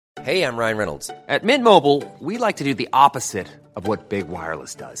Hey, I'm Ryan Reynolds. At Mint Mobile, we like to do the opposite of what Big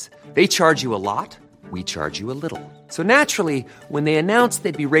Wireless does. They charge you a lot, we charge you a little. So naturally, when they announced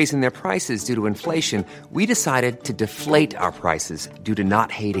they'd be raising their prices due to inflation, we decided to deflate our prices due to not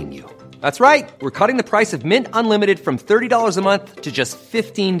hating you. That's right. We're cutting the price of Mint Unlimited from $30 a month to just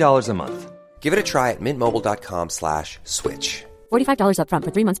 $15 a month. Give it a try at mintmobile.com/switch. $45 up front for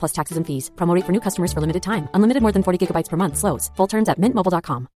 3 months plus taxes and fees. Promo rate for new customers for limited time. Unlimited more than 40 gigabytes per month. Slows full terms at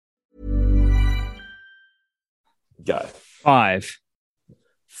mintmobile.com. Go. 5,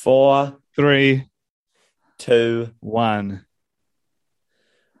 4, 3, 2. 1.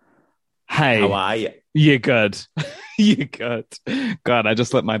 Hey. How are you? You're good. You're good. God, I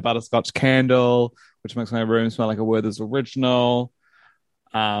just lit my butterscotch candle, which makes my room smell like a Werther's original.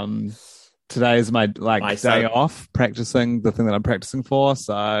 Today is my day off practicing the thing that I'm practicing for,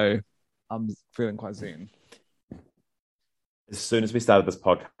 so I'm feeling quite zen. As soon as we started this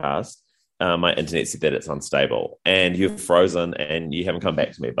podcast, my internet said that it's unstable, and you've frozen, and you haven't come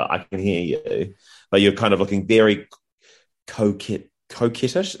back to me, but I can hear you. But you're kind of looking very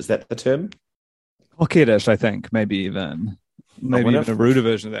coquettish. Is that the term? Coquettish, I think. Maybe even a ruder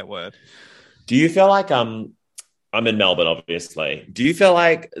version of that word. Do you feel like I'm in Melbourne, obviously. Do you feel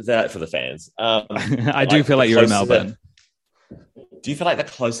like that for the fans? I do feel like you're in Melbourne. Do you feel like the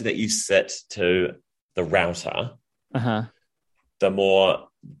closer that you sit to the router,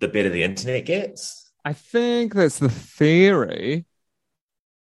 the better the internet gets? I think that's the theory.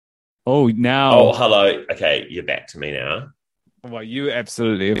 Oh, now. Oh, hello. Okay, you're back to me now. Well, you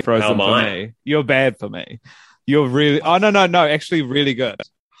absolutely are frozen for me. You're bad for me. You're really... Oh, no. Actually, really good.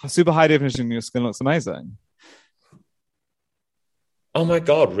 Super high definition. Your skin looks amazing. Oh, my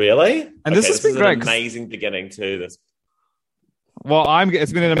God. Really? And this has been great. An amazing beginning to this. Well,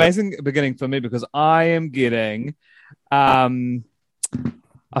 it's been an amazing beginning for me because I am getting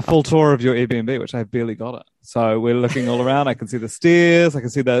a full tour of your Airbnb, which I barely got it. So we're looking all around. I can see the stairs. I can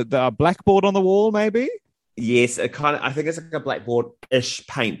see the blackboard on the wall, maybe. Yes, I think it's like a blackboard-ish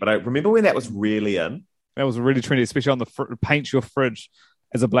paint, but I remember when that was really in. That was really trendy, especially on the paint your fridge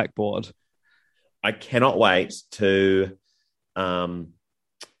as a blackboard. I cannot wait to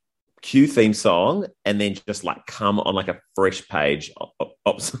cue theme song and then just like come on like a fresh page.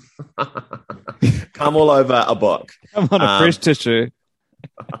 Come all over a book. Come on a fresh tissue.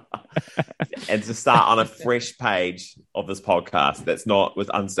 And to start on a fresh page of this podcast that's not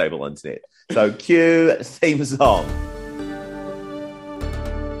with unstable internet. So cue theme song.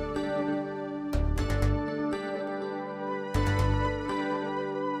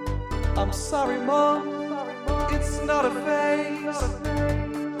 I'm sorry, Mom. It's not a phase.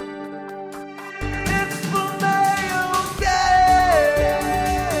 It's the male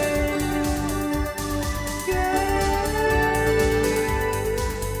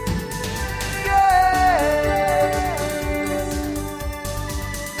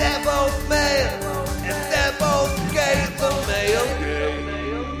They're both male, and they're both gay. The male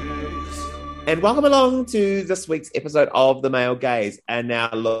gaze. And welcome along to this week's episode of The Male Gaze. And now,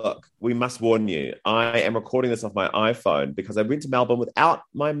 look, we must warn you, I am recording this off my iPhone because I went to Melbourne without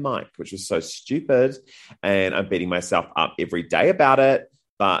my mic, which was so stupid. And I'm beating myself up every day about it.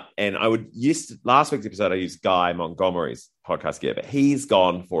 Last week's episode, I used Guy Montgomery's podcast gear, but he's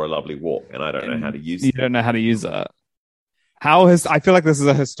gone for a lovely walk, and I don't know how to use it. You don't know how to use it. I feel like this is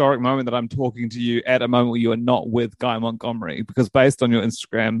a historic moment that I'm talking to you at a moment where you are not with Guy Montgomery, because based on your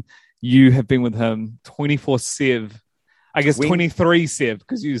Instagram, you have been with him 24/7. I guess 23/7,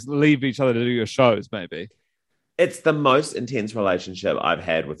 because you leave each other to do your shows, maybe. It's the most intense relationship I've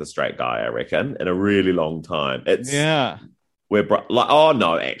had with a straight guy, I reckon, in a really long time. I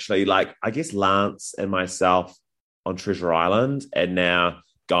guess Lance and myself on Treasure Island, and now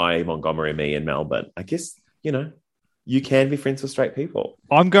Guy Montgomery and me in Melbourne. I guess, you can be friends with straight people.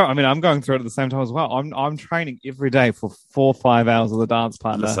 I'm going through it at the same time as well. I'm training every day for 4 or 5 hours with a dance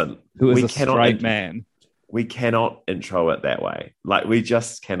partner. Listen, who is a straight man. We cannot intro it that way. Like, we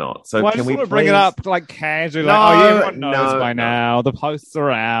just cannot. So can we bring it up like casually? Everyone knows by now. The posts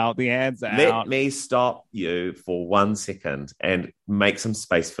are out. The ads are out. Let me stop you for 1 second and make some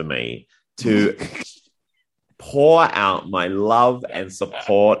space for me to pour out my love and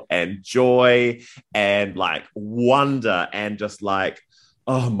support and joy and like wonder and just like,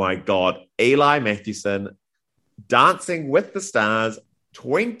 oh my God, Eli Mathewson, Dancing with the Stars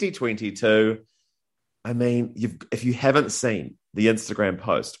 2022. I mean, if you haven't seen the Instagram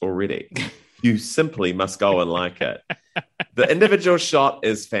post already, you simply must go and like it. The individual shot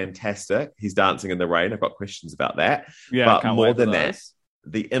is fantastic. He's dancing in the rain. I've got questions about that. Yeah, but more than that,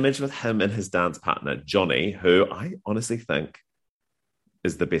 the image with him and his dance partner, Johnny, who I honestly think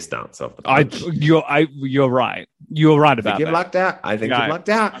is the best dancer of the bunch. You're right. You're right I about think you've that. lucked out. I think you've lucked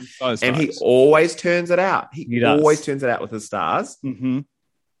out. I'm so And he stoked. always turns it out. He does. always turns it out with his stars. Mm-hmm.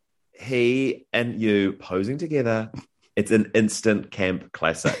 He and you posing together. It's an instant camp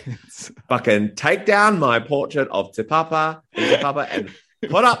classic. Fucking take down my portrait of Te Papa and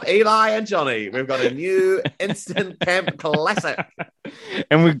put up Eli and Johnny. We've got a new instant camp classic.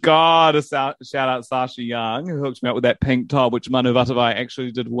 And we've got to shout out Sasha Young, who hooked me up with that pink top, which Manu Vatavai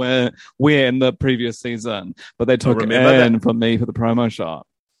actually did wear in the previous season. But they took it in from me for the promo shot.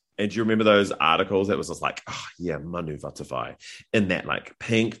 And do you remember those articles that was just like, oh, yeah, Manu Vatavai in that like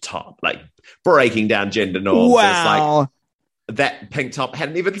pink top, like breaking down gender norms. Wow. It's like that pink top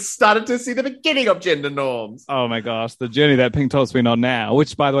hadn't even started to see the beginning of gender norms. Oh my gosh, the journey that pink top's been on now,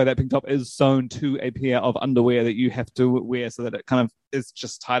 which by the way, that pink top is sewn to a pair of underwear that you have to wear so that it kind of is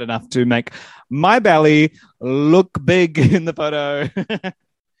just tight enough to make my belly look big in the photo.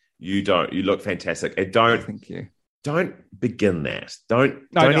 You look fantastic. And Thank you. Don't begin that.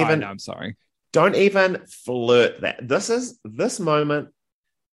 I'm sorry. Don't even flirt that. This moment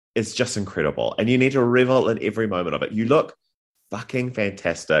is just incredible. And you need to revel in every moment of it. You look fucking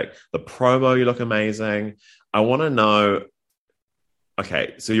fantastic. The promo, you look amazing. I want to know,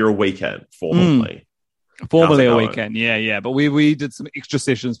 okay, so you're a weekend formally. Formally a weekend, yeah. But we did some extra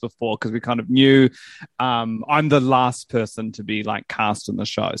sessions before because we kind of knew I'm the last person to be like cast in the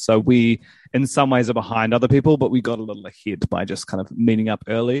show. So we, in some ways, are behind other people, but we got a little ahead by just kind of meeting up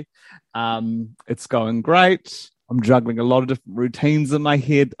early. It's going great. I'm juggling a lot of different routines in my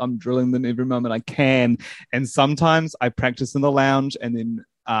head. I'm drilling them every moment I can. And sometimes I practice in the lounge and then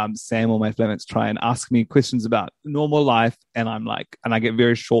Sam or my flatmates try and ask me questions about normal life. And I get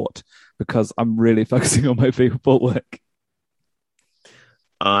very short because I'm really focusing on my people work.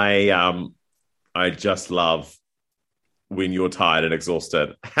 I just love when you're tired and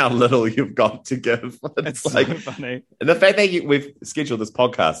exhausted, how little you've got to give. It's like so funny. And the fact that we've scheduled this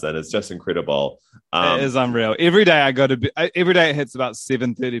podcast in is just incredible. It is unreal. Every day every day it hits about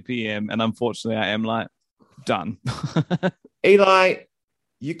 7:30 p.m. And unfortunately I am like done. Eli,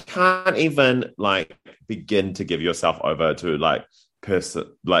 you can't even like begin to give yourself over to like personal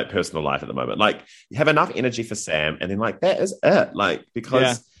life at the moment. Like you have enough energy for Sam and then like that is it. Like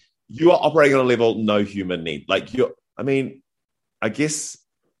because you are operating on a level no human need. Like I guess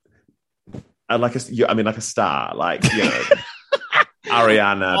like a star, like, you know,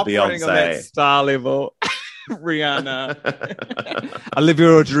 Ariana, Beyonce, on that star level. Rihanna, Olivia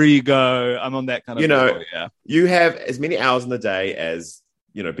Rodrigo. I'm on that kind of level, yeah. You have as many hours in the day as,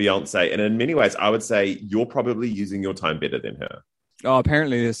 you know, Beyonce, and in many ways, I would say you're probably using your time better than her. Oh,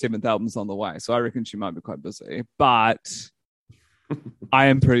 apparently her 7th album's on the way, so I reckon she might be quite busy. But I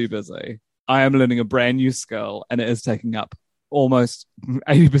am pretty busy. I am learning a brand new skill, and it is taking up almost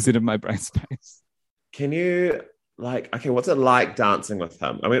 80% of my brain space. Can you, like, okay, what's it like dancing with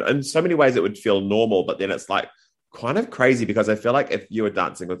him? I mean, in so many ways it would feel normal, but then it's like kind of crazy because I feel like if you were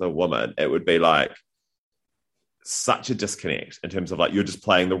dancing with a woman, it would be like such a disconnect in terms of like you're just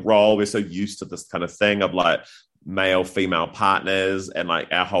playing the role. We're so used to this kind of thing of like male female partners, and like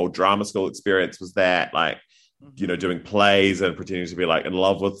our whole drama school experience was that, like, you know, doing plays and pretending to be like in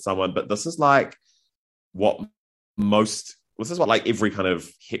love with someone. But this is like this is what like every kind of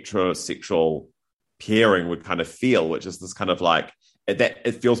heterosexual pairing would kind of feel, which is this kind of like that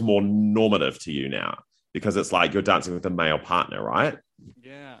it feels more normative to you now because it's like you're dancing with a male partner, right?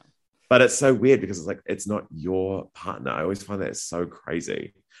 Yeah. But it's so weird because it's like, it's not your partner. I always find that so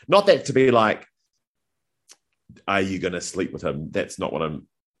crazy. Not that to be like, are you going to sleep with him? That's not what I'm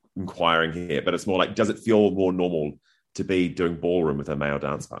inquiring here. But it's more like, does it feel more normal to be doing ballroom with a male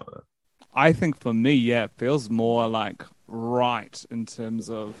dance partner? I think for me, yeah, it feels more like right in terms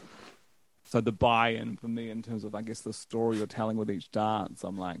of, so the buy-in for me in terms of, I guess, the story you're telling with each dance.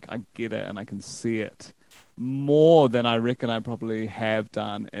 I'm like, I get it and I can see it more than I reckon I probably have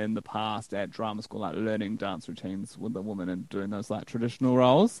done in the past at drama school, like learning dance routines with a woman and doing those like traditional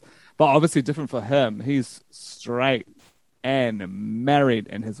roles. But obviously different for him. He's straight and married,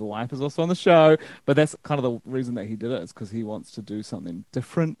 and his wife is also on the show. But that's kind of the reason that he did it, is because he wants to do something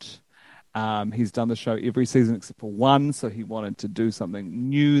different. He's done the show every season except for one, so he wanted to do something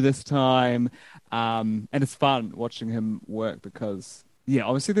new this time. And it's fun watching him work because, yeah,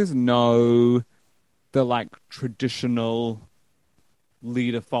 obviously there's the like traditional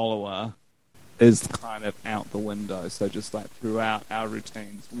leader-follower is kind of out the window. So just like throughout our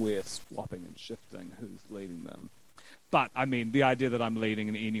routines, we're swapping and shifting who's leading them. But I mean, the idea that I'm leading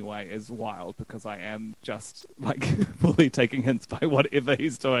in any way is wild because I am just like fully taking hints by whatever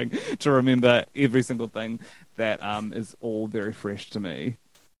he's doing to remember every single thing that is all very fresh to me.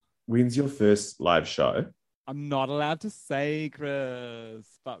 When's your first live show? I'm not allowed to say, Chris.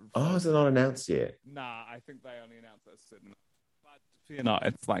 But Is it not announced yet? nah, I think they only announced it certain. But fear not,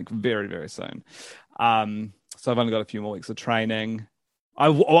 it's like very, very soon. So I've only got a few more weeks of training.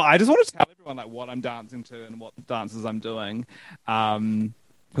 I just want to tell everyone like what I'm dancing to and what dances I'm doing,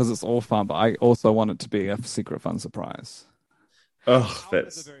 because it's all fun. But I also want it to be a secret fun surprise. Oh,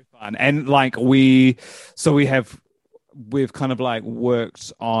 that's very fun. And like we've kind of like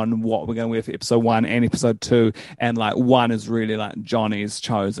worked on what we're going to wear for episode 1 and episode 2, and like 1 is really like Johnny's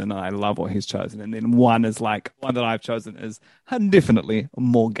chosen, and I love what he's chosen, and then 1 is like one that I've chosen is definitely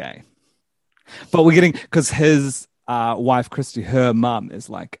more gay. But we're getting, because his wife Christy, her mum is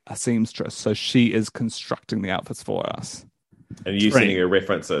like a seamstress, so she is constructing the outfits for us. And you sending her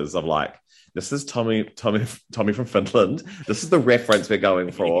references of like, this is Tommy from Finland. This is the reference we're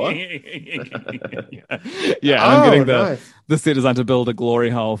going for. Yeah, I'm getting the set design to build a glory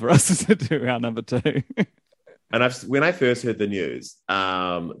hole for us to do our number 2. And when I first heard the news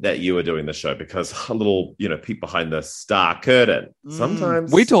that you were doing the show, because a little, peek behind the star curtain.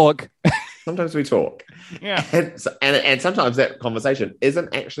 Sometimes we talk. Sometimes we talk. Yeah. And sometimes that conversation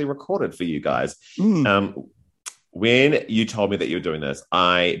isn't actually recorded for you guys. When you told me that you were doing this,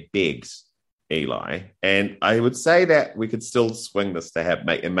 I begged Eli, and I would say that we could still swing this to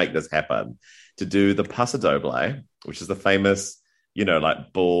make this happen, to do the Paso Doble, which is the famous,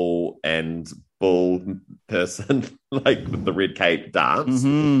 like bull person, like with the red cape dance.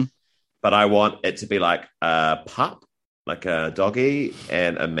 Mm-hmm. But I want it to be like a pup, like a doggy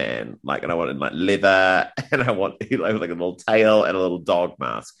and a man, and I want it in like leather, and I want like a little tail and a little dog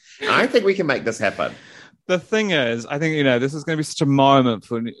mask. And I think we can make this happen. The thing is, I think this is going to be such a moment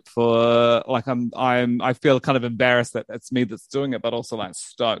for like I feel kind of embarrassed that it's me that's doing it, but also like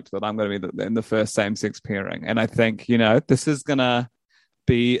stoked that I'm going to be in the first same-sex pairing. And I think this is going to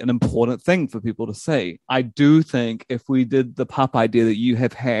be an important thing for people to see. I do think if we did the pup idea that you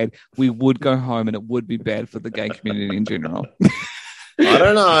have had, we would go home and it would be bad for the gay community in general. I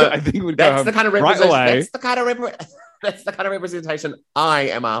don't know. I think we'd that's go the kind of right away. That's the kind of representation I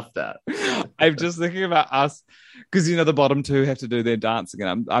am after. I'm just thinking about us, because the bottom 2 have to do their dance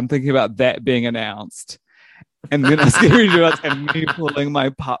again. I'm thinking about that being announced, and then us getting to us and me pulling my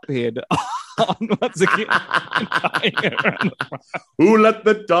pup head on once again. Who let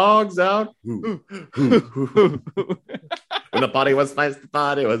the dogs out? Who? When the party was nice, the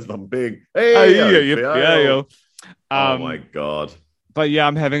party was big. Oh my God. But yeah,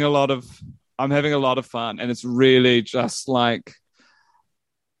 I'm having a lot of fun, and it's really just like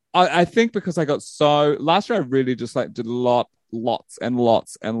I think because I got last year I really just like did lots and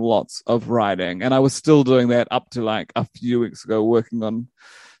lots of writing, and I was still doing that up to like a few weeks ago, working on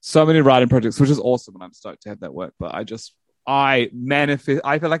so many writing projects, which is awesome, and I'm stoked to have that work. But I feel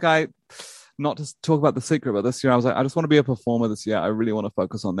like not to talk about The Secret, but this year I was like, I just want to be a performer this year. I really want to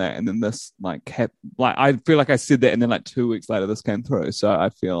focus on that. And then this I feel like I said that, and then like 2 weeks later this came through. So I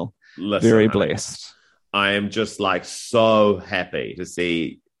feel very blessed. I am just like so happy to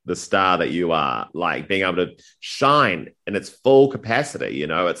see the star that you are, like being able to shine in its full capacity.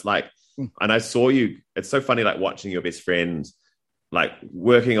 It's like, and I saw you, it's so funny, like watching your best friend, like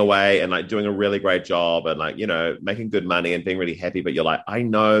working away and like doing a really great job and like, making good money and being really happy. But you're like, I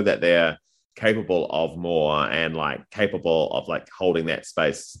know that they're capable of more and like capable of like holding that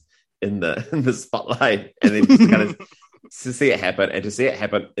space in the spotlight, and then just kind of to see it happen, and to see it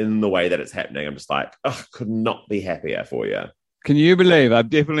happen in the way that it's happening, I'm just like, could not be happier for you. Can you believe I've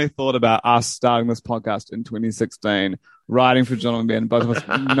definitely thought about us starting this podcast in 2016, writing for John and Ben, both of us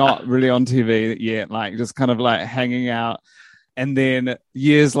not really on TV yet, like just kind of like hanging out, and then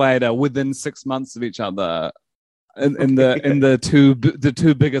years later, within 6 months of each other, in the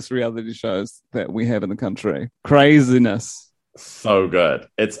two biggest reality shows that we have in the country. Craziness. So good.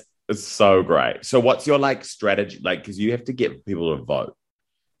 It's so great. So what's your like strategy? Like, because you have to get people to vote,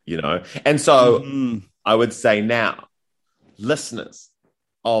 and so I would say now, listeners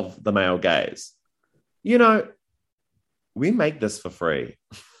of The Male Gaze, we make this for free.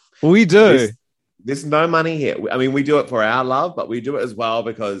 We do. There's no money here. I mean, we do it for our love, but we do it as well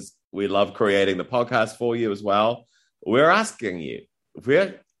because we love creating the podcast for you as well. We're asking you,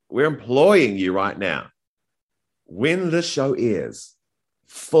 we're employing you right now. When this show airs,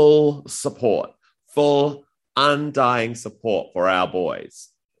 full support, full undying support for our boys.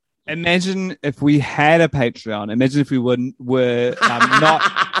 Imagine if we had a Patreon. Imagine if we were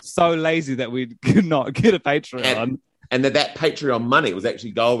not so lazy that we could not get a Patreon. and that Patreon money was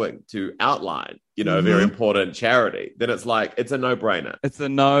actually going to Outline, you know, a very important charity, then it's like, it's a no-brainer. It's a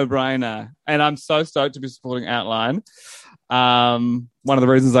no-brainer. And I'm so stoked to be supporting Outline. One of the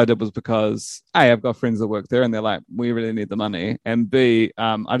reasons I did was because A, I've got friends that work there and they're like, we really need the money. And B,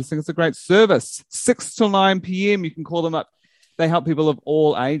 I just think it's a great service. 6 till 9 p.m. You can call them up. They help people of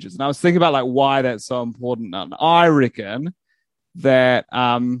all ages. And I was thinking about like why that's so important. And I reckon that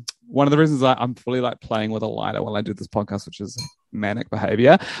one of the reasons I'm fully like playing with a lighter while I do this podcast, which is manic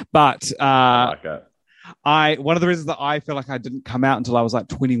behavior. But I like it. one of the reasons that I feel like I didn't come out until I was like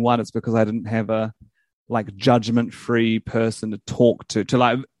 21 is because I didn't have a like judgment-free person to talk to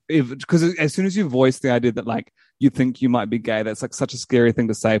like, because as soon as you voice the idea that like you think you might be gay, that's like such a scary thing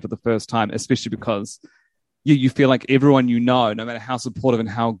to say for the first time, especially because you feel like everyone you know, no matter how supportive and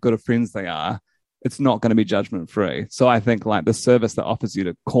how good of friends they are, it's not going to be judgment-free. So I think like the service that offers you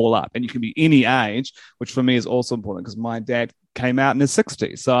to call up, and you can be any age, which for me is also important because my dad came out in his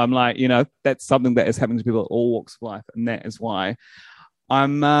 60s. So I'm like, you know, that's something that is happening to people at all walks of life. And that is why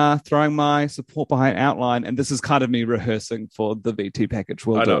I'm throwing my support behind Outline. And this is kind of me rehearsing for the VT package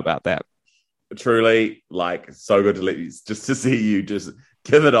we'll do about that. Truly, like, so good just to see you just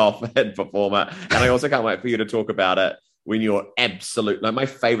give it off and perform it. And I also can't wait for you to talk about it when you're absolute. Like, my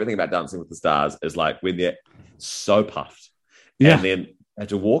favorite thing about Dancing with the Stars is like when they're so puffed. Yeah. And then they have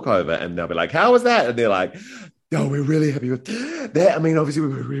to walk over and they'll be like, how was that? And they're like, oh, we're really happy with that. I mean, obviously, we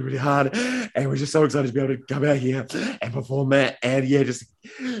worked really, really hard, and we're just so excited to be able to come out here and perform that. And it's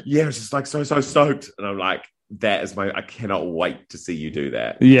just like so stoked. And I'm like, I cannot wait to see you do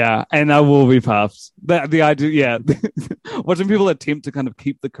that. Yeah, and I will be puffed. The idea, watching people attempt to kind of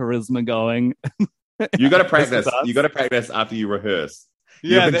keep the charisma going. You got to practice. You got to practice after you rehearse.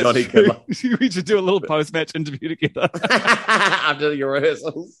 Yeah, that's Johnny true. We should do a little post-match interview together after your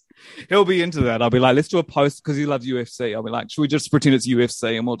rehearsals. He'll be into that. I'll be like, let's do a post because he loves UFC. I'll be like, should we just pretend it's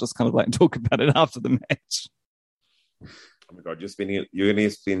UFC and we'll just kind of like talk about it after the match? Oh my God, you're going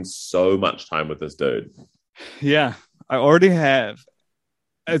to spend so much time with this dude. Yeah, I already have.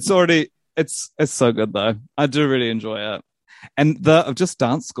 It's so good though. I do really enjoy it. And the just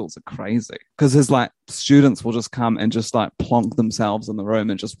dance schools are crazy because there's like students will just come and just like plonk themselves in the room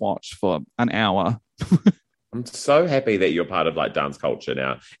and just watch for an hour. I'm so happy that you're part of like dance culture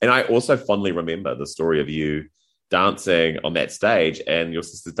now. And I also fondly remember the story of you dancing on that stage and your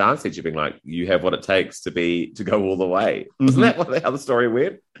sister's dance teacher being like, you have what it takes to go all the way. Mm-hmm. Isn't that how the story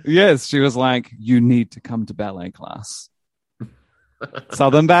went? Yes. She was like, you need to come to ballet class.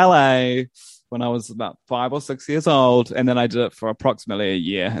 Southern Ballet. When I was about 5 or 6 years old, and then I did it for approximately a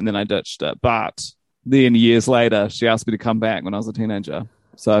year, and then I ditched it. But then years later, she asked me to come back when I was a teenager.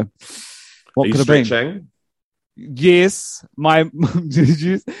 So what could have been? Yes. Did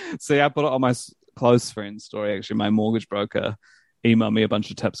you see? I put it on my close friend story. Actually, my mortgage broker emailed me a bunch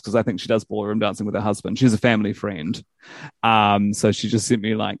of tips because I think she does ballroom dancing with her husband. She's a family friend, so she just sent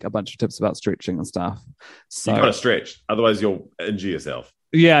me like a bunch of tips about stretching and stuff. So you got to stretch, otherwise you'll injure yourself.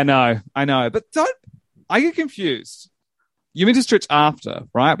 Yeah, I know. But I get confused. You mean to stretch after,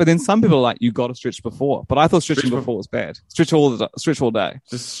 right? But then some people are like, you got to stretch before. But I thought stretching before was bad. Stretch all day.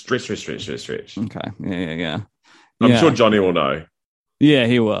 Just stretch. Okay. Yeah. I'm sure Johnny will know. Yeah,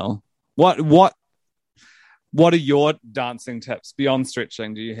 he will. What are your dancing tips beyond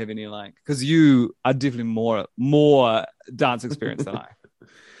stretching? Do you have any like? Because you are definitely more dance experience than I.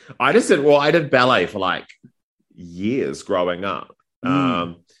 I did ballet for like years growing up.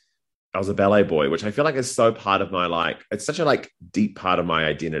 I was a ballet boy, which I feel like is so part of my like, it's such a like deep part of my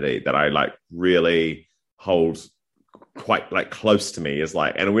identity that I like really hold quite like close to me is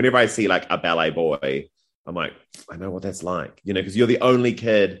like, and whenever I see like a ballet boy, I'm like, I know what that's like, you know, because you're the only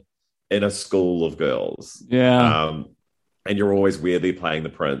kid in a school of girls. Yeah. And you're always weirdly playing the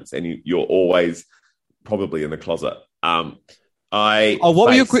prince and you're always probably in the closet.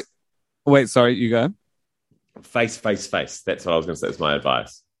 Wait, sorry, you go. Face. That's what I was going to say. It's my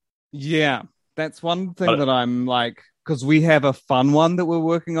advice. Yeah, that's one thing that I'm like, because we have a fun one that we're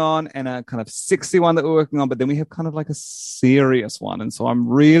working on and a kind of sexy one that we're working on, but then we have kind of like a serious one. And so I'm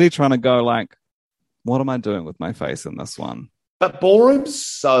really trying to go like, what am I doing with my face in this one? But ballroom's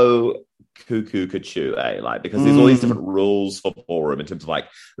so cuckoo, like, because there's all these different rules for ballroom in terms of like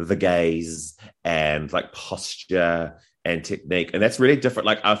the gaze and like posture and technique. And that's really different.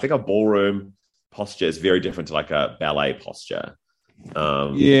 Like, I think a ballroom posture is very different to like a ballet posture.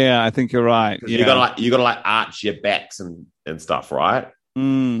 Yeah, I think you're right. Yeah. You gotta like arch your backs and stuff, right?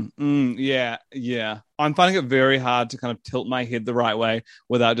 Yeah. I'm finding it very hard to kind of tilt my head the right way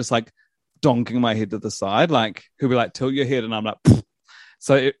without just like donking my head to the side. Like he'll be like, tilt your head, and I'm like, pfft.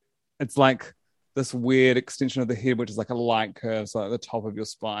 So it's like this weird extension of the head, which is like a light curve, so like the top of your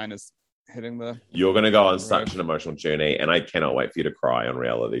spine is hitting the. You're going to go on such an emotional journey, and I cannot wait for you to cry on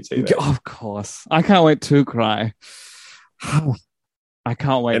reality TV. Of course, I can't wait to cry. I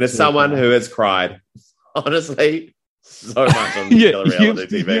can't wait. And as someone who has cried, honestly, so much on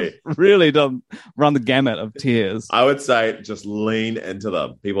reality TV, you've really done run the gamut of tears. I would say just lean into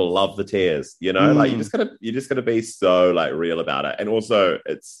them. People love the tears, you know. Like you just gotta be so like real about it. And also,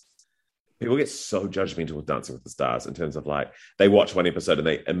 it's people get so judgmental with Dancing with the Stars in terms of like they watch one episode and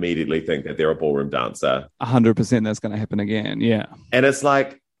they immediately think that they're a ballroom dancer. 100% that's going to happen again. Yeah, and it's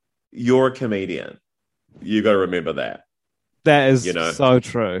like you're a comedian. You got to remember that. That is so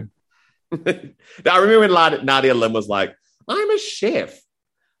true. I remember when Nadia Lim was like, I'm a chef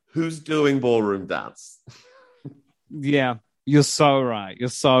who's doing ballroom dance. Yeah, you're so right. You're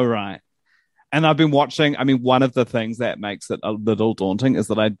so right. And I've been watching, I mean, one of the things that makes it a little daunting is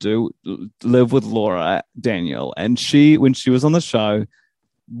that I do live with Laura Daniel. And when she was on the show,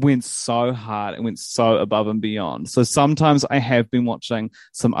 went so hard and went so above and beyond. So sometimes I have been watching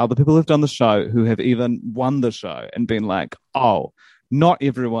some other people who've done the show who have even won the show and been like, oh, not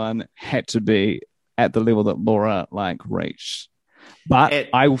everyone had to be at the level that Laura like reached. But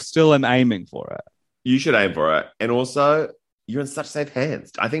I still am aiming for it. You should aim for it. And also, you're in such safe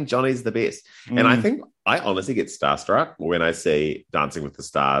hands. I think Johnny's the best. And I think I honestly get starstruck when I see Dancing with the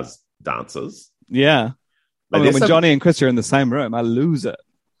Stars dancers. Yeah. Like when Johnny and Chris are in the same room, I lose it.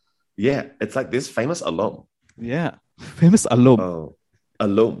 Yeah, it's like this famous alum. Yeah, famous alum. Oh,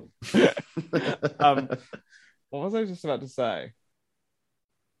 alum. What was I just about to say?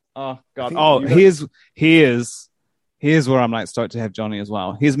 Oh God! Oh, here's where I'm like stoked to have Johnny as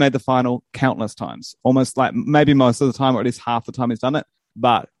well. He's made the final countless times, almost like maybe most of the time, or at least half the time he's done it.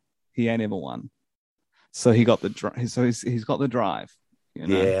 But he ain't ever won. So he got the so he's got the drive. You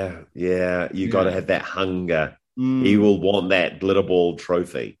know? Yeah. You got to have that hunger. He will want that glitter ball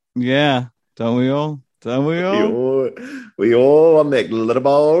trophy. Yeah, don't we all? Don't we all? We all want that glitter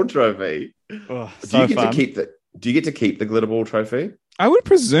ball trophy. Oh, do you get to keep the glitter ball trophy? I would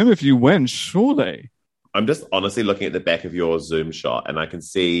presume if you win, surely. I'm just honestly looking at the back of your Zoom shot, and I can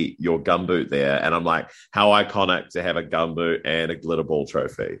see your gumboot there, and I'm like, how iconic to have a gumboot and a glitter ball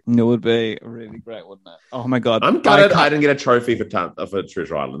trophy. It would be really great, wouldn't it? Oh my God! I'm gutted I didn't get a trophy for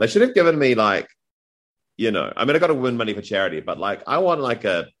Treasure Island. They should have given me like. You know, I mean, I got to win money for charity, but like, I want like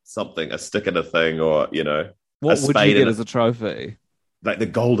a stick in a thing, or what would you get as a trophy? Like the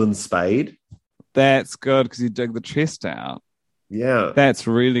golden spade. That's good because you dig the chest out. Yeah, that's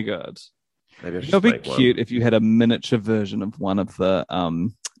really good. Maybe I should It'll be make cute one. if you had a miniature version of one of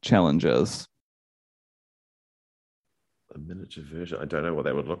the challenges. A miniature version. I don't know what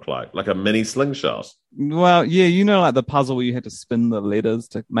that would look like a mini slingshot. Well, yeah, like the puzzle where you had to spin the letters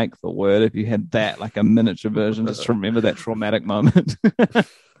to make the word. If you had that, like a miniature version, just to remember that traumatic moment.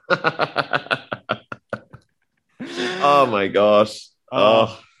 Oh my gosh.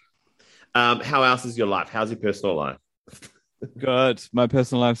 How else is your life? How's your personal life? Good. My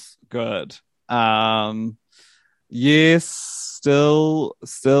personal life's good. Yes, still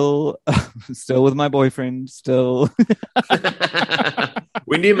with my boyfriend. Still.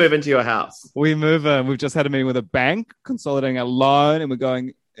 When do you move into your house? We move in. We've just had a meeting with a bank, consolidating our loan, and we're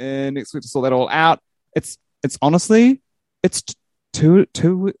going in next week to sort that all out. It's honestly, it's two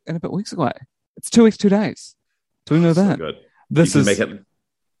and a bit weeks away. It's 2 weeks, 2 days. Do we know that? Good. This is.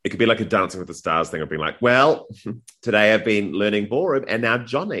 It could be like a Dancing with the Stars thing of being like, well, today I've been learning ballroom and now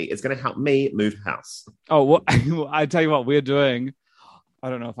Johnny is going to help me move house. Oh, well, I tell you what, we're doing. I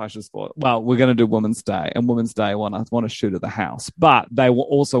don't know if I should spoil. Well, we're going to do Women's Day, and Women's Day I want to shoot at the house, but they will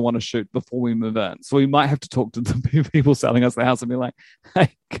also want to shoot before we move in. So we might have to talk to the people selling us the house and be like, hey,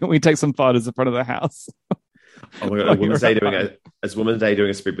 can we take some photos in front of the house? Oh my God, Women's Day doing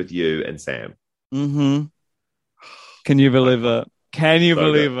a spread with you and Sam. Mm-hmm. Can you believe it? Can you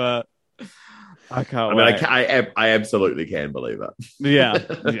believe it? I can't wait. I absolutely can believe it. Yeah.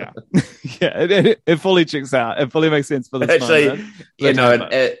 It fully checks out. It fully makes sense for this actually,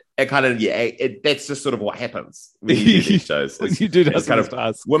 moment. it kind of that's just sort of what happens when you do these shows. You do it's kind of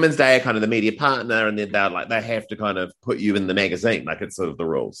Stars. Women's Day are kind of the media partner, and then they have to kind of put you in the magazine. Like it's sort of the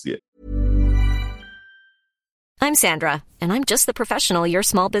rules. Yeah. I'm Sandra, and I'm just the professional your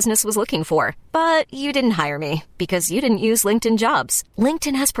small business was looking for. But you didn't hire me because you didn't use LinkedIn Jobs.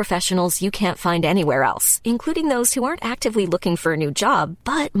 LinkedIn has professionals you can't find anywhere else, including those who aren't actively looking for a new job,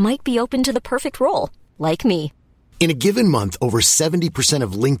 but might be open to the perfect role, like me. In a given month, over 70%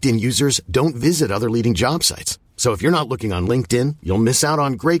 of LinkedIn users don't visit other leading job sites. So if you're not looking on LinkedIn, you'll miss out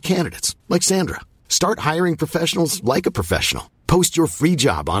on great candidates like Sandra. Start hiring professionals like a professional. Post your free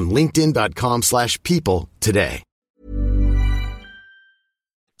job on linkedin.com/people today.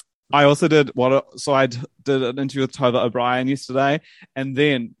 I also did I did an interview with Tova O'Brien yesterday, and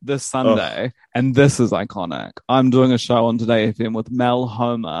then this Sunday, and this is iconic. I'm doing a show on Today FM with Mel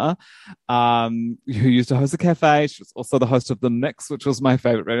Homer, who used to host the Cafe. She was also the host of The Mix, which was my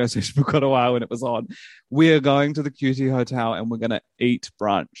favorite radio station for quite a while when it was on. We're going to the QT Hotel and we're going to eat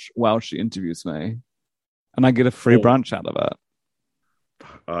brunch while she interviews me, and I get a free brunch out of it.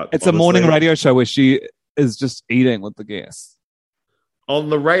 It's a morning radio show where she is just eating with the guests. On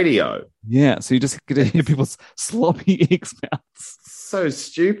the radio. Yeah, so you just get to hear people's sloppy eggs mouths. So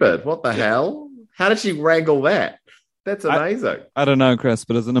stupid. What the hell? How did she wrangle that? That's amazing. I don't know, Chris,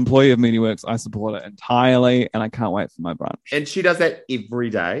 but as an employee of MediaWorks, I support it entirely, and I can't wait for my brunch. And she does that every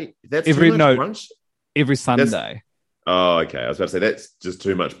day? That's every too much brunch? Every Sunday. Oh, okay. I was about to say, that's just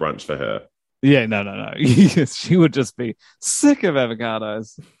too much brunch for her. Yeah, no. She would just be sick of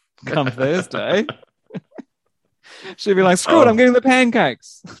avocados come Thursday. She'd be like, screw it, I'm getting the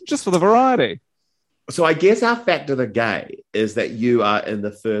pancakes just for the variety. So I guess our fact of the gay is that you are in the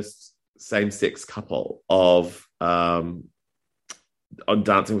first same-sex couple of on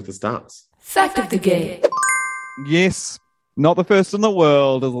Dancing with the Stars. Fact of the gay. Yes, not the first in the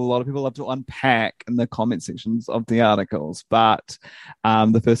world, as a lot of people love to unpack in the comment sections of the articles, but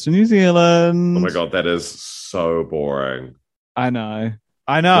the first in New Zealand. Oh my God, that is so boring. I know.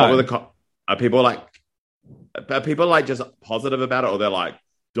 Are people like just positive about it, or they're like,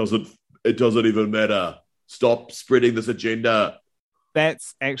 it doesn't even matter, stop spreading this agenda?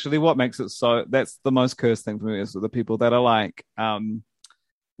 That's actually what makes it so. That's the most cursed thing for me, is the people that are like,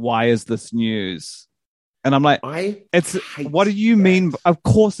 why is this news? And I'm like, what do you mean? Of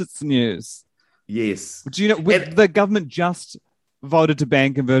course it's news. Yes. Do you know the government just voted to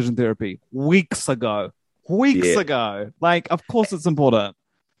ban conversion therapy weeks ago? Like, of course it's important.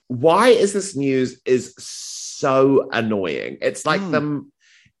 Why is this news is so annoying? It's like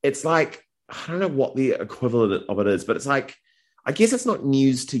it's like, I don't know what the equivalent of it is, but it's like, I guess it's not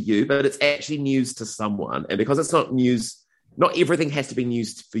news to you, but it's actually news to someone. And because it's not news, not everything has to be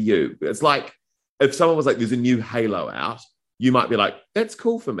news for you. It's like, if someone was like, there's a new Halo out, you might be like, that's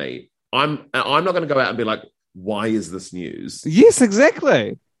cool for me. I'm not going to go out and be like, why is this news? Yes,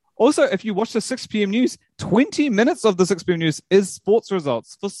 exactly. Also, if you watch the 6 p.m. news, 20 minutes of the 6 p.m. news is sports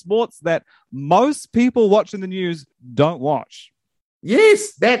results for sports that most people watching the news don't watch.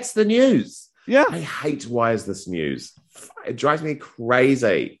 Yes, that's the news. Yeah. I hate why is this news. It drives me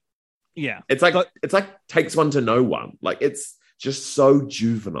crazy. Yeah. It's like takes one to know one. Like, it's just so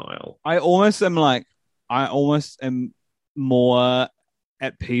juvenile. I almost am more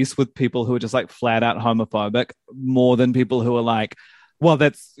at peace with people who are just like flat out homophobic more than people who are like, well,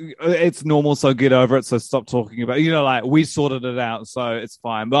 it's normal, so get over it, so stop talking about it. You know, like, we sorted it out, so it's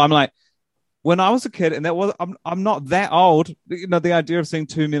fine. But I'm like, when I was a kid, and I'm not that old, you know, the idea of seeing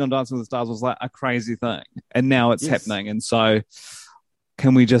two men on Dancing with the Stars was like a crazy thing. And now it's happening. And so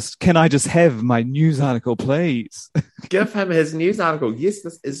can I just have my news article, please? Give him his news article. Yes,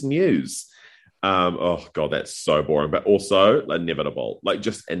 this is news. Oh God, that's so boring, but also inevitable. Like,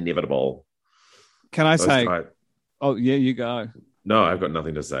 just inevitable. Can I say? Oh yeah, you go. No, I've got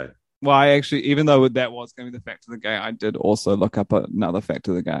nothing to say. Well, I actually, even though that was going to be the fact of the gay, I did also look up another fact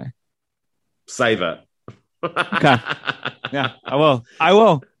of the gay. Save it. Okay. Yeah, I will.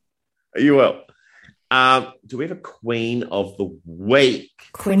 You will. Do we have a Queen of the Week?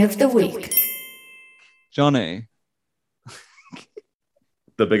 Queen of the Week. Johnny.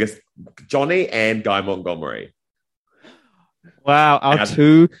 The biggest. Johnny and Guy Montgomery. Wow, our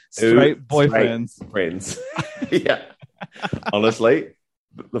two straight boyfriends. Friends. Yeah. Honestly,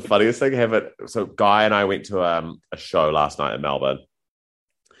 the funniest thing happened. So Guy and I went to a show last night in Melbourne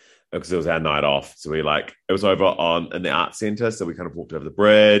because it was our night off. So it was over in the Arts Centre. So we kind of walked over the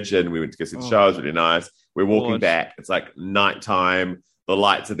bridge and we went to go see the show. It was really nice. We're walking back. It's like nighttime. The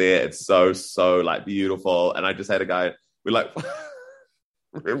lights are there. It's so like beautiful. And I just had a guy.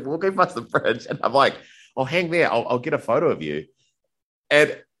 We're walking past the bridge, and I'm like, "Oh, hang there. I'll get a photo of you."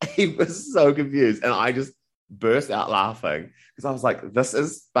 And he was so confused, and I just burst out laughing because I was like, this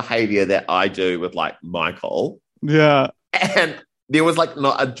is behavior that I do with like Michael. Yeah. And there was like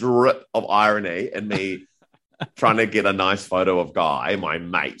not a drip of irony in me trying to get a nice photo of Guy, my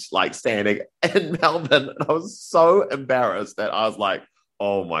mate, like standing in Melbourne. And I was so embarrassed that I was like,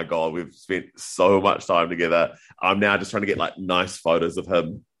 oh my God, we've spent so much time together. I'm now just trying to get like nice photos of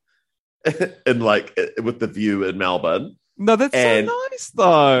him in like with the view in Melbourne. No, that's so nice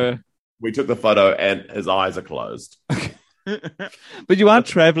though. We took the photo and his eyes are closed. But you aren't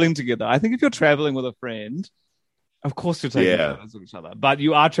traveling together. I think if you're traveling with a friend, Of course, you're taking Yeah. photos of each other, but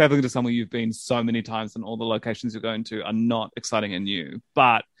you are traveling to somewhere you've been so many times, and all the locations you're going to are not exciting and new,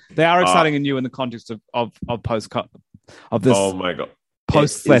 but they are exciting and new in the context of post of this Oh my God.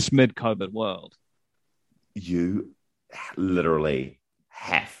 post/mid COVID world. You literally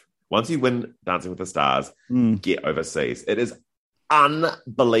have. Once you win Dancing with the Stars, get overseas. It is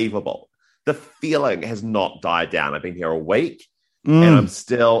unbelievable. The feeling has not died down. I've been here a week and I'm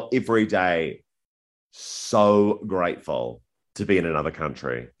still every day so grateful to be in another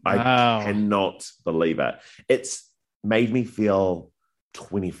country. Wow. I cannot believe it. It's made me feel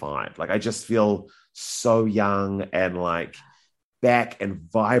 25. Like I just feel so young and like back and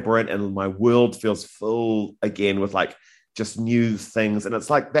vibrant, and my world feels full again with like just new things. And it's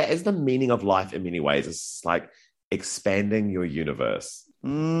like that is the meaning of life in many ways. It's like expanding your universe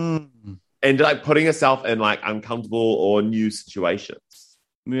and like putting yourself in like uncomfortable or new situations.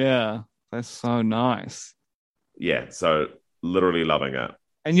 Yeah, that's so nice. Yeah, so literally loving it.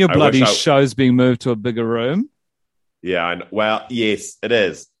 And your I bloody wish I- show's being moved to a bigger room. Yeah, well, yes, it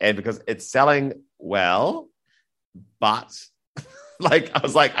is. And because it's selling well, but like, I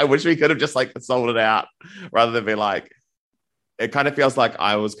was like, I wish we could have just like sold it out rather than be like, it kind of feels like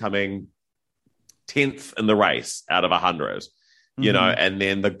I was coming 10th in the race out of 100, you know, and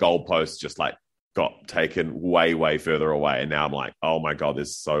then the goalpost just like got taken way, way further away. And now I'm like, oh my God,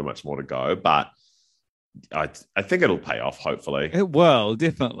 there's so much more to go. But I think it'll pay off, hopefully. It will,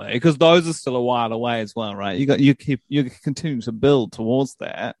 definitely, because those are still a while away as well, right? You continue to build towards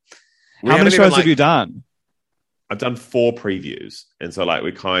that. How many shows have you done? I've done 4 previews, and so like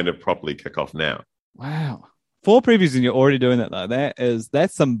we kind of properly kick off now. Wow, 4 previews, and you're already doing that though.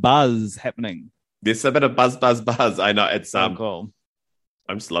 That's some buzz happening. There's a bit of buzz. I know it's Cool.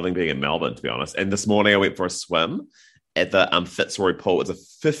 I'm just loving being in Melbourne, to be honest. And this morning I went for a swim at the Fitzroy pool. It's a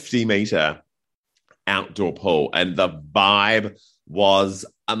 50-meter outdoor pool, and the vibe was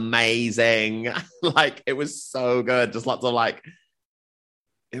amazing. Like it was so good. Just lots of like,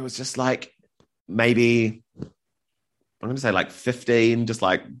 it was just like maybe I'm going to say like 15, just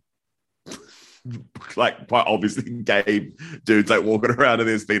like quite obviously gay dudes like walking around in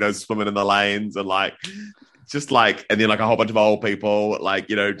their speedos, swimming in the lanes, and like just like, and then like a whole bunch of old people like,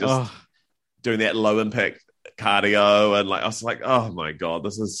 you know, just doing that low impact cardio, and like I was like, oh my God,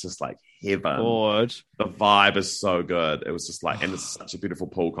 this is just like heaven. Gorge. The vibe is so good. It was just like, and it's such a beautiful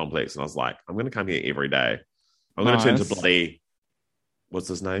pool complex, and I was like, I'm going to come here every day. I'm going to turn to bloody, what's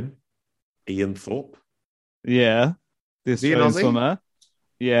his name? Ian Thorpe. Yeah, the Is he an Australian Aussie? swimmer.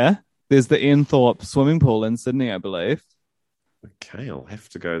 Yeah, there's the Ian Thorpe swimming pool in Sydney, I believe. Okay, I'll have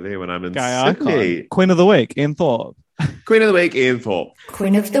to go there when I'm in Gay Sydney. icon. Queen of the week, Ian Thorpe. Queen of the week, Ian Thorpe.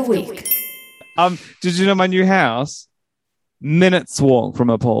 Queen of the week. Did you know my new house? Minutes walk from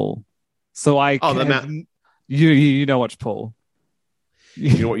a pool. So I you know which pool.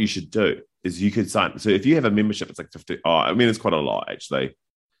 You know what you should do is you could sign. So if you have a membership, it's like 50. Oh, I mean, it's quite a lot actually.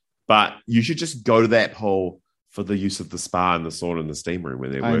 But you should just go to that pool for the use of the spa and the sauna and the steam room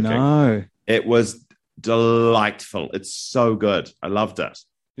when they're working. I know. It was delightful. It's so good. I loved it.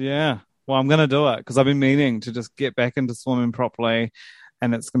 Yeah. Well, I'm going to do it because I've been meaning to just get back into swimming properly,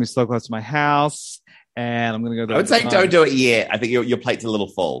 and it's going to be so close to my house, and I'm going to go. I would say don't do it yet. I think your plate's a little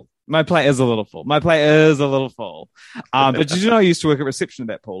full. My plate is a little full. But did you know I used to work at reception at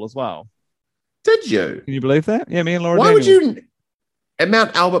that pool as well? Did you? Can you believe that? Yeah, me and Laura. Why would Daniels. you? At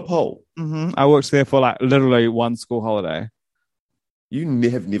Mount Albert Pool? I worked there for like literally one school holiday. You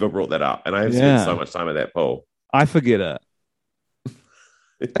have never brought that up, and I have spent so much time at that pool. I forget it.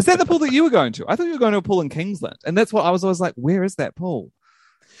 Is that the pool that you were going to? I thought you were going to a pool in Kingsland, and that's what I was always like. Where is that pool?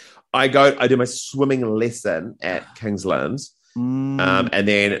 I do my swimming lesson at Kingsland, and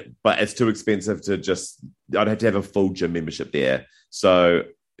then, but it's too expensive to just. I'd have to have a full gym membership there, so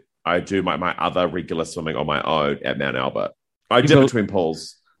I do my other regular swimming on my own at Mount Albert. I dip between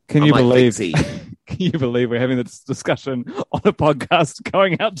pools. Can I'm you like believe? Fixie. Can you believe we're having this discussion on a podcast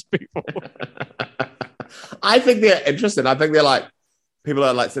going out to people? I think they're interested. I think they're like people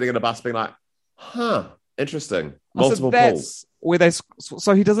are like sitting in a bus being like, "Huh, interesting." Multiple pools. Where they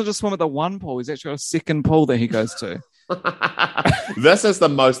so he doesn't just swim at the one pool. He's actually got a second pool that he goes to. This is the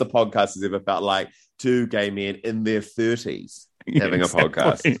most the podcast has ever felt like two gay men in their 30s having a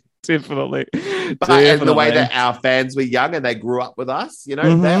podcast. Definitely. But in the way that our fans were young and they grew up with us, you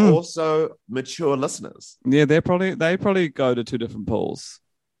know, they're also mature listeners. Yeah, they probably go to 2 different pools.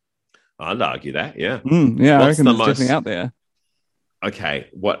 I'd argue that, yeah. Yeah, I reckon it's definitely out there. Okay,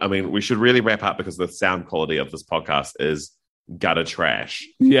 we should really wrap up because the sound quality of this podcast is gutter trash.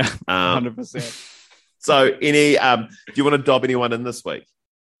 Yeah, 100%. So do you want to dob anyone in this week?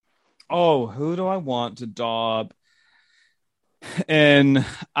 Oh, who do I want to dob? In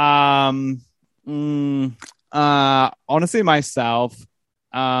honestly, myself.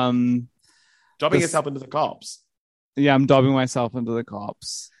 Dropping This- yourself into the cops. Yeah, I'm dobbing myself into the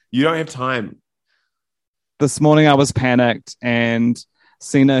cops. You don't have time. This morning I was panicked, and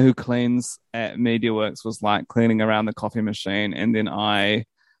Sina, who cleans at MediaWorks, was like cleaning around the coffee machine, and then I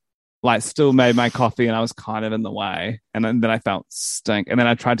like still made my coffee, and I was kind of in the way, and then I felt stink, and then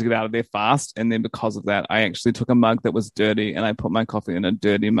I tried to get out of there fast, and then because of that, I actually took a mug that was dirty, and I put my coffee in a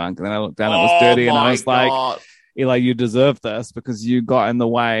dirty mug, and then I looked down, it was dirty, and I was like, Eli, you deserve this because you got in the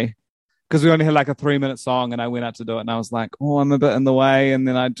way. Because we only had like a 3-minute song, and I went out to do it, and I was like, oh, I'm a bit in the way, and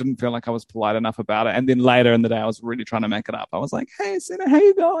then I didn't feel like I was polite enough about it, and then later in the day, I was really trying to make it up. I was like, hey, Sina, how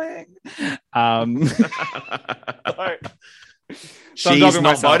you going? She's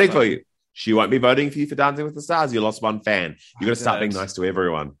not voting for you. She won't be voting for you for Dancing with the Stars. You lost one fan. You got to start being nice to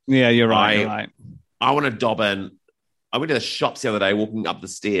everyone. Yeah, you're right. I want to dob in. I went to the shops the other day, walking up the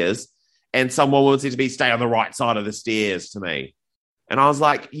stairs, and someone wanted to be stay on the right side of the stairs to me. And I was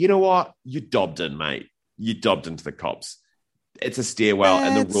like, you know what? You dobbed in, mate. You dobbed into the cops. It's a stairwell,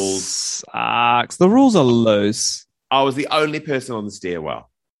 and the rules sucks. The rules are loose. I was the only person on the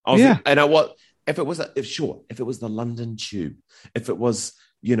stairwell. If it was the London Tube, if it was,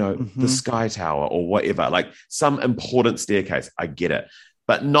 the Sky Tower or whatever, like some important staircase, I get it.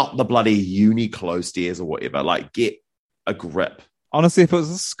 But not the bloody Uniqlo stairs or whatever. Like, get a grip. Honestly, if it was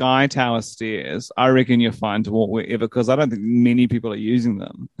the Sky Tower stairs, I reckon you're fine to walk wherever because I don't think many people are using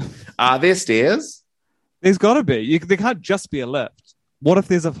them. Are there stairs? There's got to be. There can't just be a lift. What if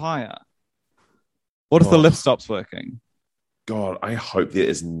there's a fire? What if the lift stops working? God, I hope there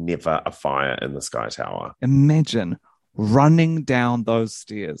is never a fire in the Sky Tower. Imagine running down those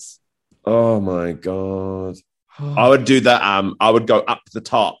stairs. Oh my God. I would do that. I would go up to the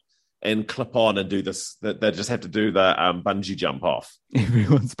top and clip on and do this. They just have to do the bungee jump off.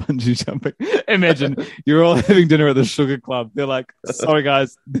 Everyone's bungee jumping. Imagine you're all having dinner at the Sugar Club. They're like, sorry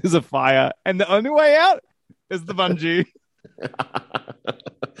guys, there's a fire. And the only way out is the bungee.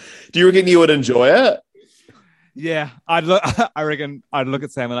 Do you reckon you would enjoy it? Yeah. I reckon I'd look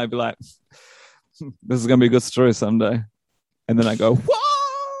at Sam and I'd be like, this is going to be a good story someday. And then I go,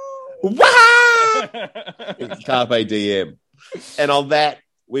 whoa! Carpe diem. And on that,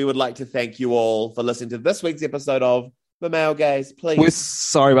 we would like to thank you all for listening to this week's episode of The Male Gaze. Please. We're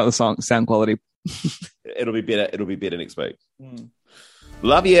sorry about the sound quality. It'll be better. It'll be better next week.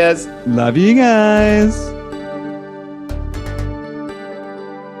 Love yous. Love you guys.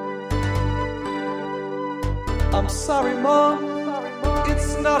 I'm sorry, Mom.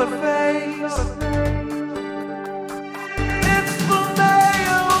 It's not a phase. It's the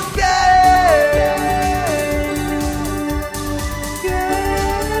male gaze.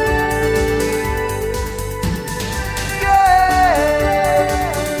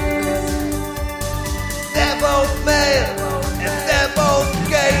 They're both male and they're both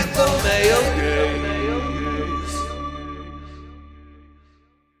gay. The male gaze.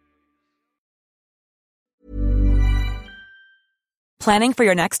 Planning for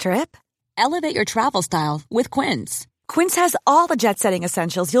your next trip? Elevate your travel style with Quince. Quince has all the jet-setting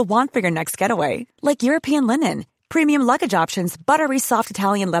essentials you'll want for your next getaway, like European linen, premium luggage options, buttery soft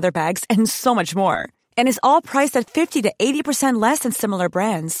Italian leather bags, and so much more. And is all priced at 50 to 80% less than similar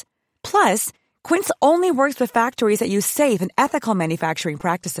brands. Plus, Quince only works with factories that use safe and ethical manufacturing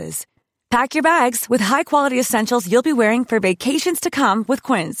practices. Pack your bags with high-quality essentials you'll be wearing for vacations to come with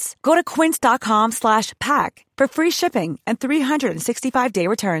Quince. Go to quince.com/pack for free shipping and 365-day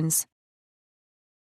returns.